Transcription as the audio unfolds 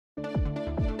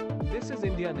This is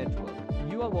India Network.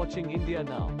 You are watching India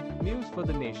Now, news for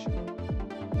the nation.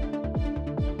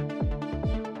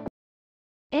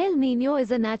 El Niño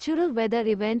is a natural weather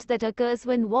event that occurs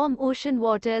when warm ocean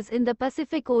waters in the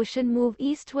Pacific Ocean move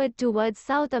eastward towards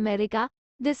South America,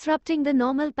 disrupting the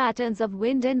normal patterns of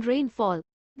wind and rainfall.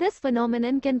 This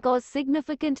phenomenon can cause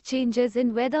significant changes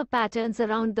in weather patterns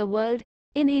around the world.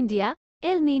 In India,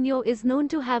 El Niño is known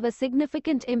to have a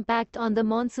significant impact on the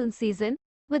monsoon season,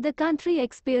 with the country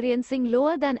experiencing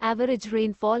lower than average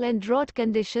rainfall and drought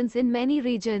conditions in many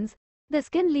regions. This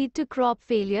can lead to crop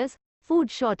failures, food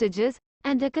shortages,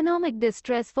 and economic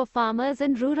distress for farmers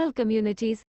and rural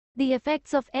communities. The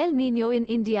effects of El Niño in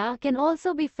India can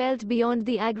also be felt beyond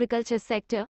the agriculture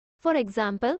sector. For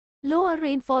example, lower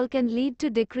rainfall can lead to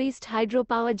decreased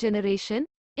hydropower generation,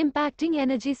 impacting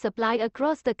energy supply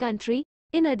across the country.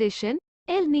 In addition,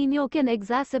 El Niño can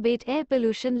exacerbate air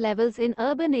pollution levels in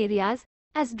urban areas,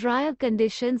 as drier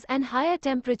conditions and higher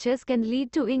temperatures can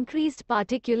lead to increased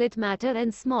particulate matter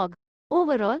and smog.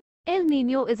 Overall, El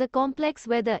Niño is a complex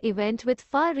weather event with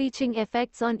far-reaching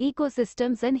effects on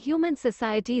ecosystems and human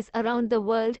societies around the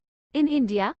world. In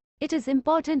India, it is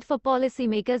important for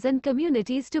policymakers and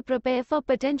communities to prepare for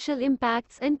potential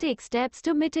impacts and take steps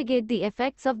to mitigate the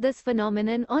effects of this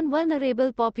phenomenon on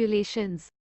vulnerable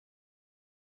populations.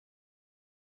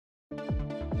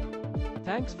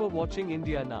 Thanks for watching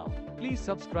India Now. Please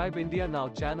subscribe India Now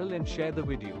channel and share the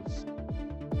videos.